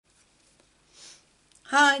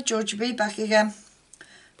Hi, Georgie B back again.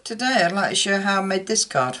 Today I'd like to show how I made this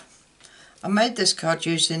card. I made this card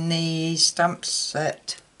using the stamp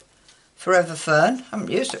set Forever Fern. I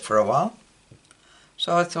haven't used it for a while,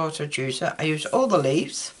 so I thought I'd use it. I used all the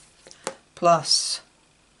leaves plus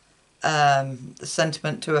the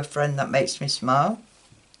sentiment to a friend that makes me smile,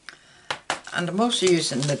 and I'm also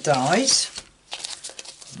using the dies.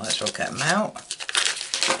 Might as well get them out.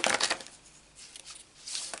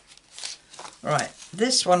 Right,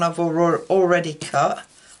 this one I've already cut.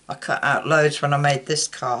 I cut out loads when I made this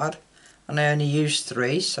card, and I only used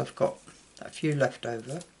 3, so I've got a few left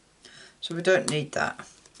over. So we don't need that,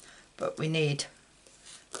 but we need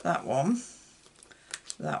that one,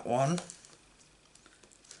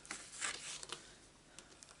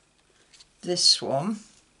 this one.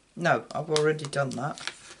 No, I've already done that.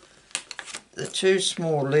 The 2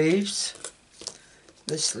 small leaves,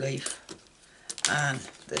 this leaf, and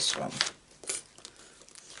this one.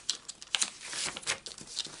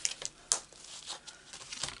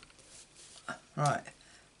 Right,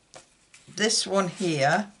 this one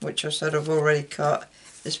here, which I said I've already cut,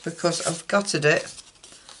 is because I've gutted it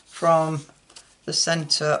from the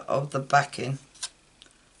centre of the backing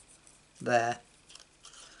there.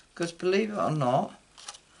 Because believe it or not,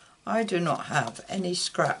 I do not have any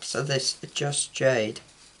scraps of this Just Jade,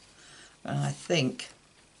 and I think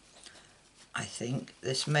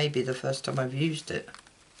this may be the first time I've used it.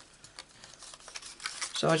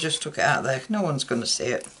 So I just took it out there. No one's going to see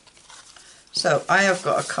it. So I have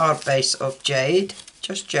got a card base of jade,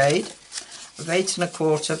 just jade, of 8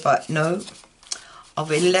 1/4 by, no,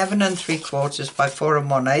 of 11 3/4 by 4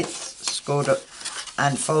 1/8, scored up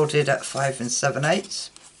and folded at 5 7/8.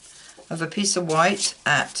 I have a piece of white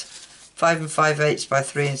at 5 5/8 by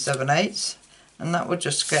 3 7/8, and that will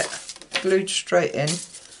just get glued straight in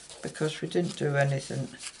because we didn't do anything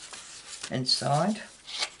inside.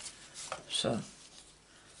 So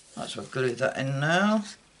might as well glue that in now.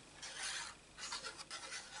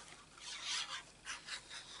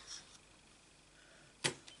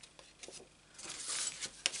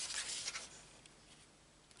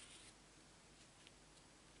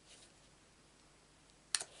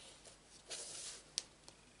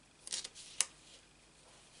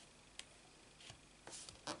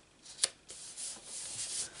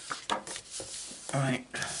 Right,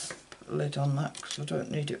 put a lid on that because I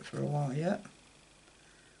don't need it for a while yet.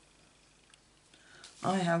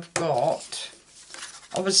 I have got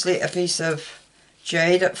obviously a piece of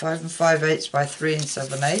jade at 5 5/8 by 3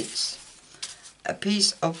 7/8, a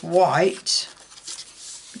piece of white,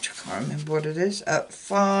 which I can't remember what it is, at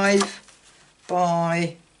 5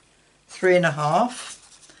 by 3 1/2,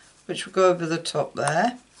 which will go over the top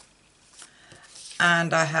there,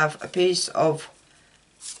 and I have a piece of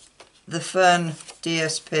the Fern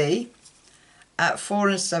DSP at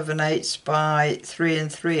 4 7/8 by 3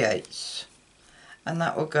 3/8, and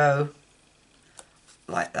that will go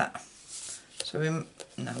like that. So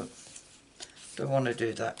no, don't want to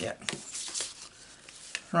do that yet.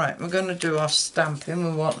 Right, we're going to do our stamping.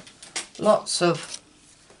 We want lots of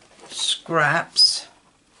scraps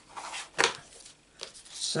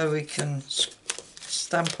so we can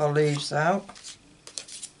stamp our leaves out.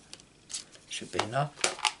 Should be enough.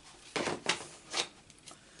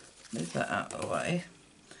 Move that out of the way.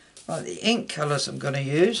 Right, the ink colours I'm going to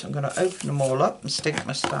use, I'm going to open them all up and stick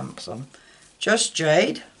my stamps on. Just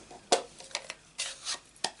Jade,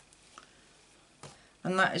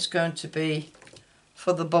 and that is going to be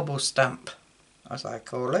for the bubble stamp, as I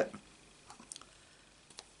call it.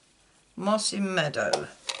 Mossy Meadow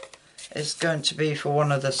is going to be for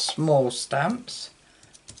one of the small stamps,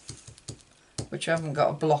 which I haven't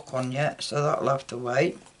got a block on yet, so that'll have to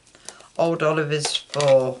wait. Old Olive is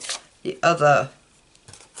for the other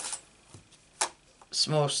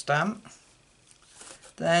small stamp.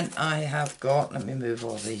 Then I have got, let me move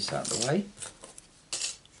all these out of the way.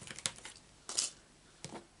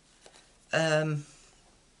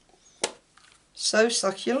 So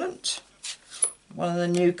Succulent, one of the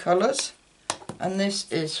new colours, and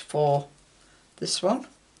this is for this one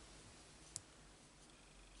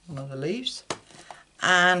of the leaves,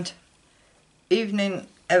 and Evening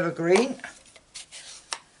Evergreen,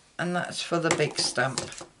 and that's for the big stamp.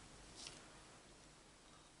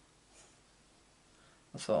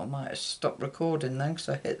 I thought I might have stopped recording then because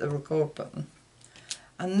I hit the record button.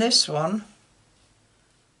 And this one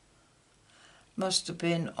must have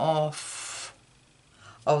been off,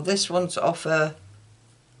 oh, this one's off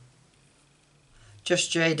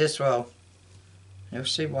Just Jade as well. You'll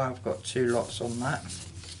see why I've got 2 lots on that.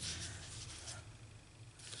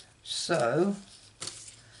 So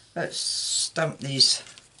let's stamp these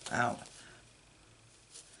out.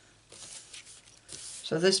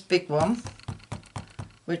 So this big one,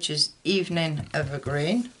 which is Evening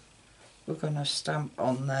Evergreen, we're going to stamp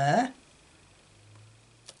on there.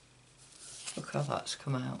 Look how that's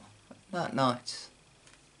come out. Isn't that nice?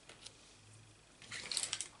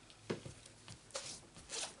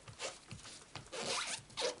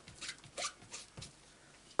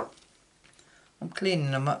 I'm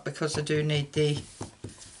cleaning them up because I do need the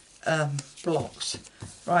blocks.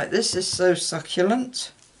 Right, this is So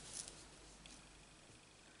Succulent.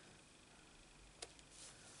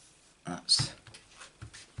 That's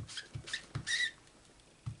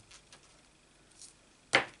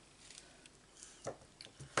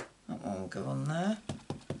that one will go on there.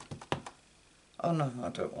 Oh no, I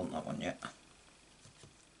don't want that one yet.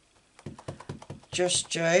 Just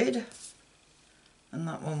Jade, and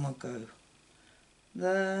that one will go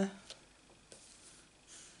there.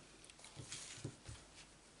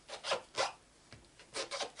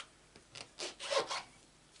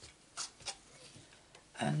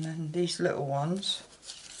 And then these little ones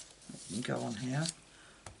can go on here.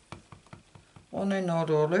 One in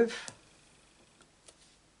Odd Olive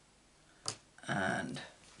and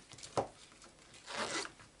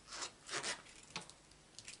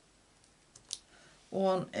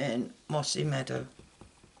one in Mossy Meadow.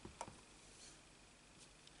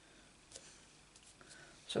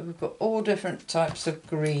 So we've got all different types of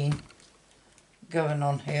green going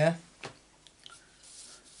on here.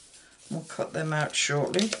 We'll cut them out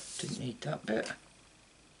shortly. Didn't need that bit.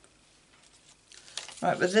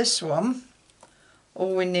 Right, with this one,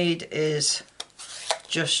 all we need is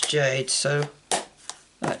Just Jade. So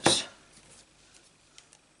let's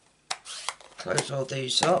close all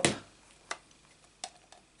these up.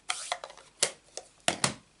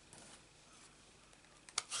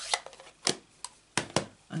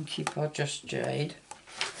 And keep our Just Jade.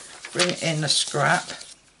 Bring in a scrap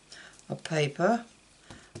of paper,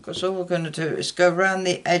 because all we're going to do is go around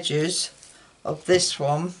the edges of this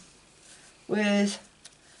one with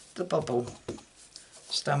the bubble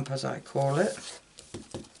stamp, as I call it.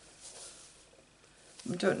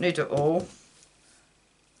 We don't need it all.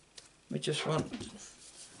 We just want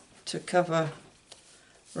to cover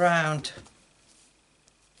round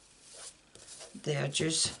the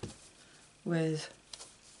edges with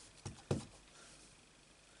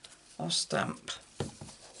our stamp.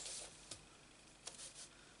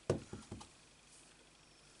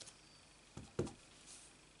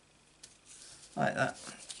 Like that,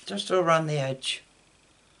 just around the edge.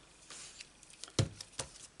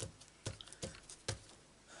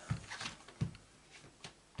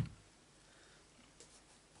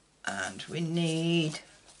 And we need,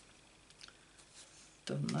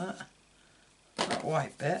 done that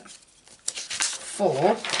white bit,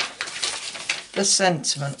 for the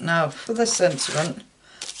sentiment. Now for the sentiment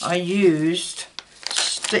I used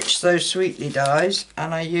Stitch Those Sweetly dies,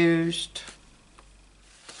 and I used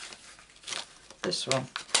this one.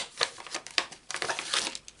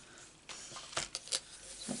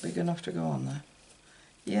 Is that big enough to go on there?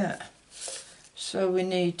 Yeah. So we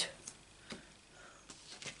need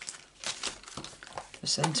the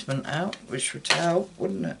sentiment out, which would help,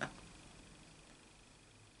 wouldn't it?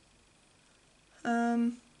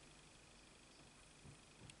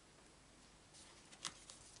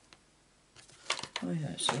 Oh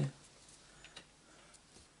yeah, see.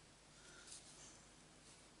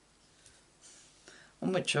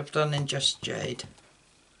 And which I've done in Just Jade.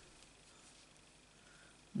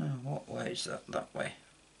 Now what way is that? That way.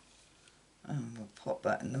 And we'll pop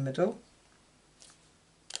that in the middle.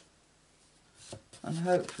 And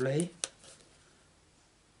hopefully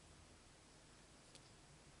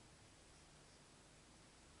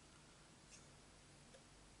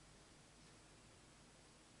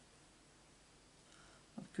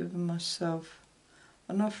I've given myself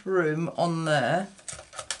enough room on there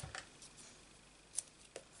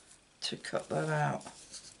to cut that out.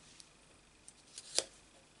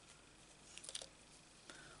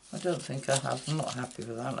 I don't think I have. I'm not happy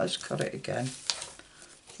with that. Let's cut it again.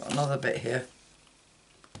 Got another bit here.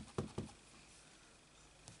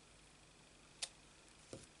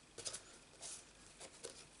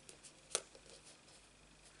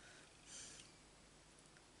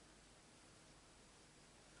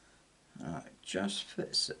 Right, just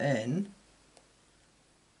fits in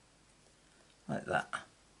like that.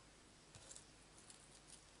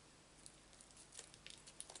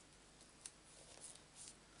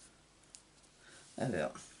 There we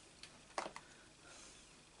are.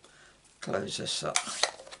 Close this up.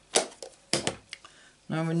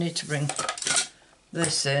 Now we need to bring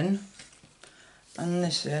this in and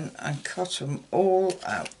this in and cut them all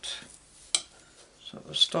out. So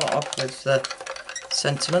we'll start off with the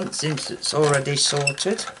Sentiment seems it's already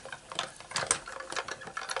sorted.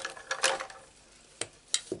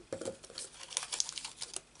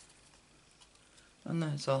 And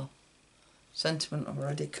there's our sentiment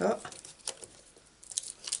already cut.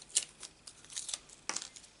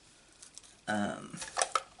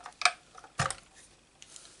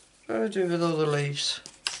 What do I do with all the leaves?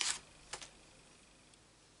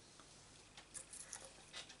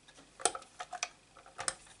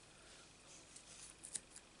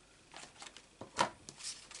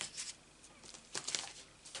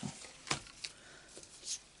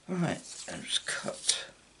 Right, let's cut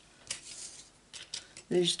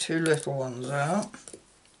these two little ones out.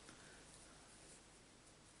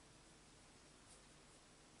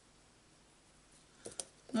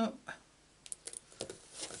 Nope.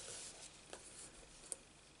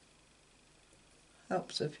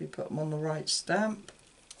 Helps if you put them on the right stamp.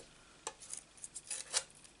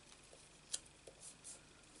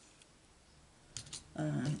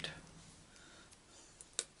 And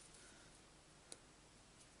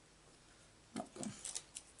that one.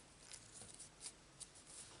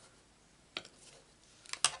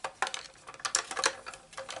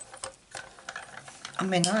 I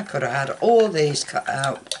mean, I could have had all these cut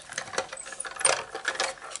out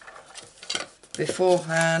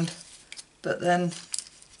beforehand, but then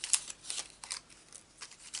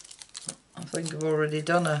I think I've already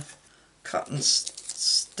done a cut and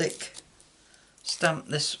stick stamp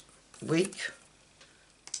this week.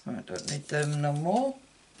 I don't need them no more.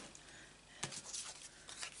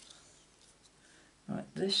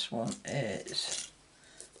 Right, this one is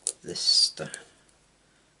this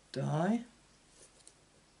die.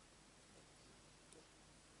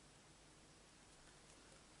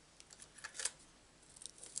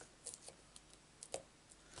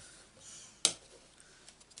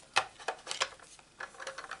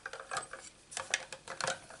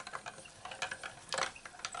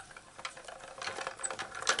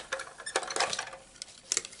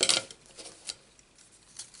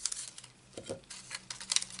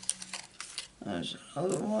 There's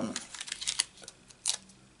another one.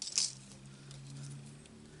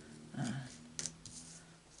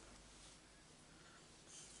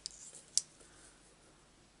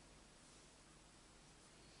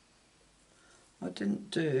 I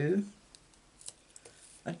didn't do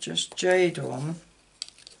a just jade one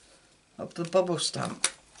of the bubble stamp,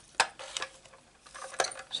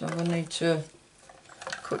 so I need to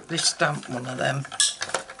quickly stamp one of them.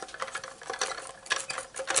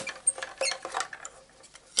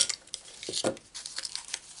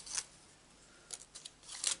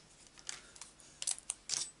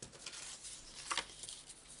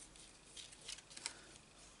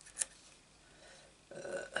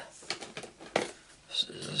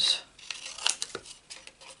 Scissors.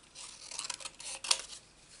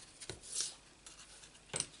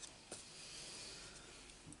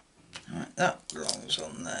 Right, that belongs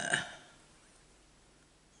on there.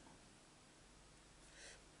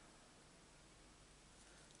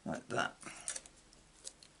 Like that.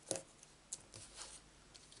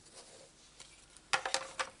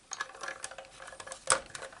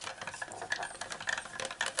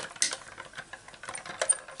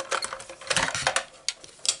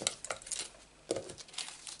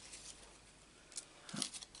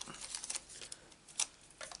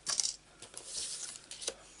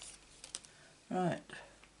 Right,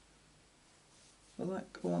 will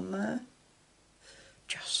that go on there?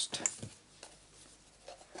 Just.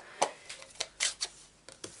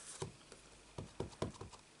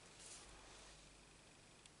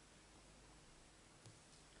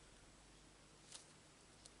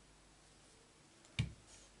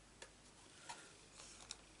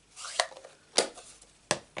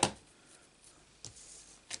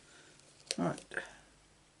 Right.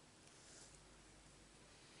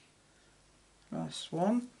 Last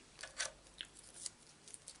one.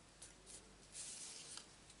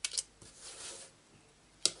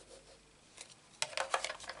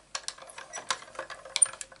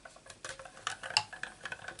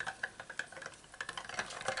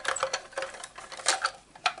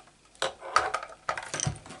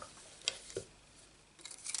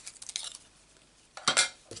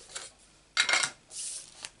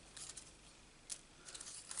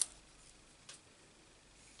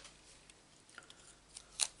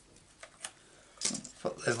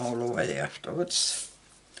 Put them all away afterwards.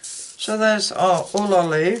 So there's all our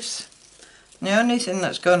leaves. The only thing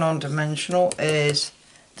that's going on dimensional is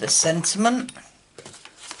the sentiment.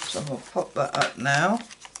 So we'll pop that up now.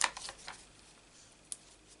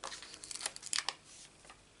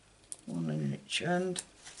 One in each end.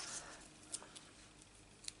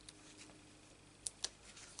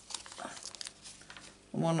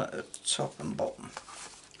 and one at the top and bottom.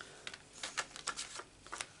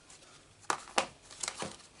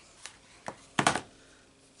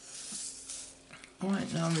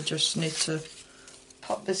 Right, now we just need to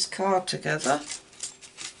pop this card together.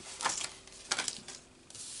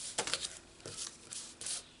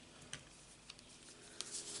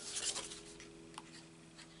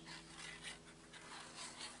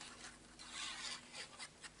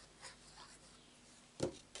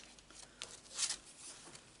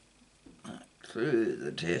 Glue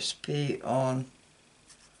the DSP on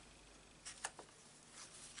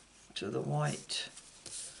to the white,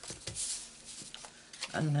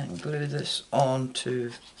 and then glue this on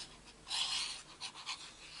to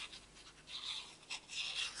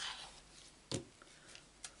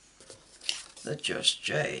the Just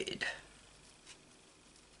Jade.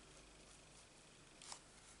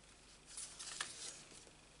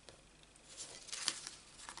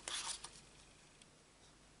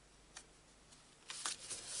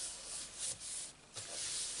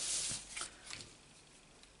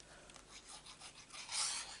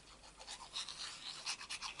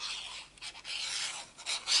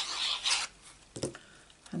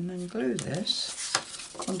 And then glue this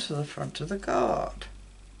onto the front of the card.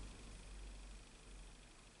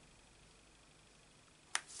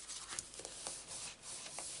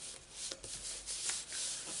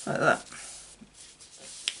 Like that.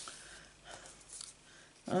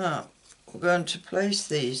 Now we're going to place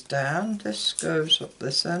these down. This goes up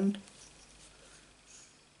this end.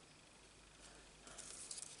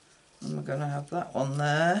 And we're going to have that one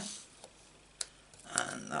there.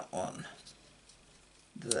 And that one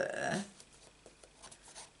there.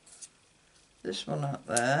 This one up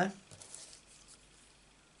there.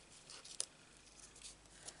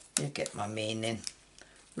 You get my meaning.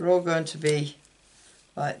 They're all going to be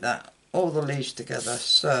like that, all the leaves together.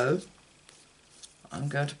 So I'm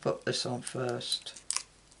going to put this on first.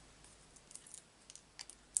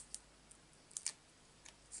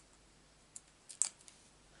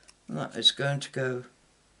 And that is going to go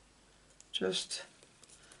just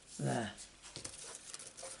there.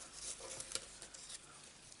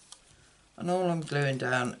 And all I'm gluing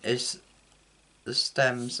down is the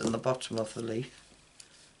stems and the bottom of the leaf,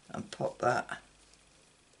 and pop that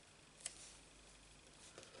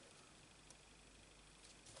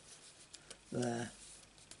there.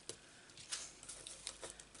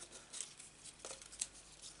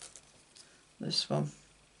 This one.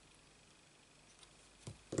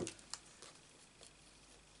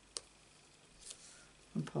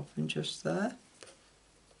 And popping just there.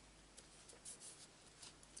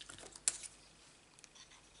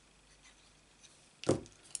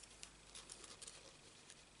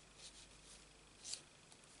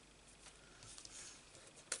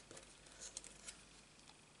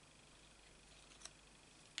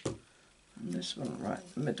 And this one right in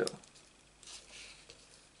the middle.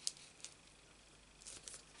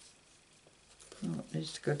 Oh, it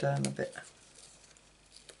needs to go down a bit.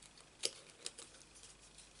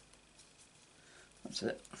 That's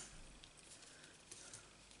it.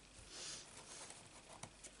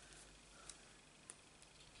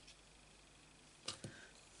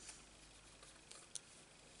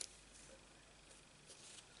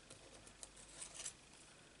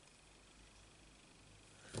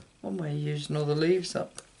 One way you're using all the leaves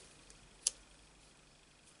up.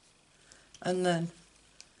 And then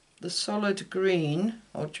the solid green,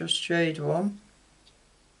 or Just Jade one,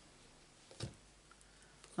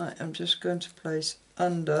 I'm just going to place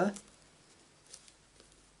under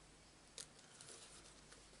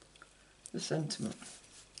the sentiment.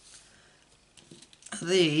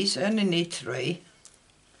 These only need 3,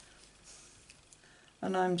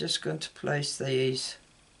 and I'm just going to place these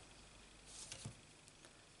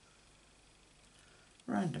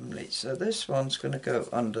randomly. So this one's going to go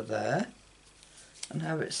under there and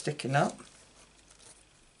have it sticking up.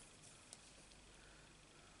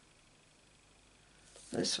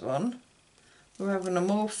 This one, we're having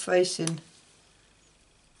them all facing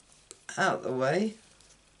out the way.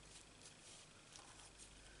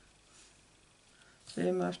 So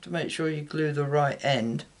you have to make sure you glue the right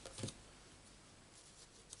end.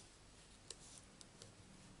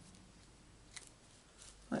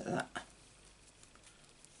 Like that.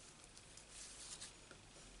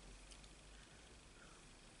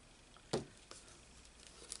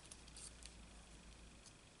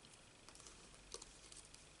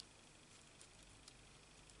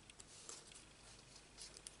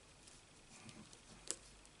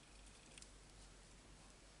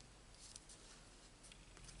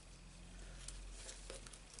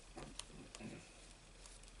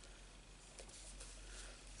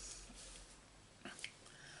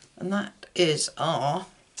 And that is our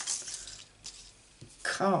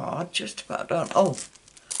card, just about done. Oh,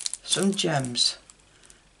 some gems.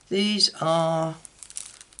 These are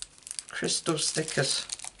crystal stickers.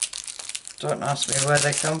 Don't ask me where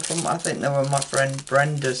they come from. I think they were my friend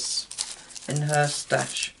Brenda's in her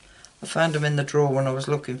stash. I found them in the drawer when I was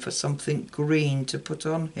looking for something green to put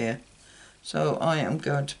on here. So I am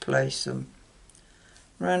going to place them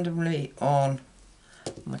randomly on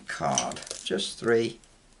my card. Just 3.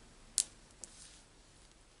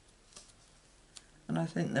 And I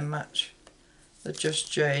think they match the Just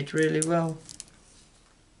Jade really well.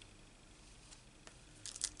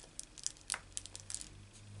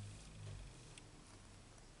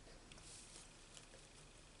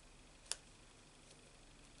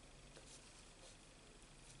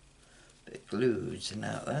 Bit of glue oozing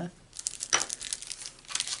out there.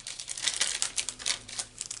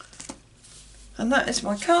 And that is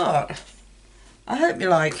my card. I hope you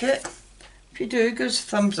like it. If you do, give us a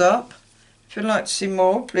thumbs up. If you'd like to see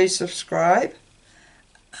more, please subscribe.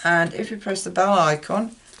 And if you press the bell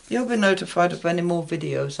icon, you'll be notified of any more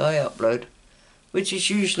videos I upload, which is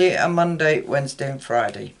usually a Monday, Wednesday and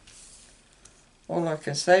Friday. All I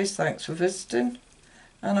can say is thanks for visiting,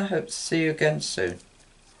 and I hope to see you again soon.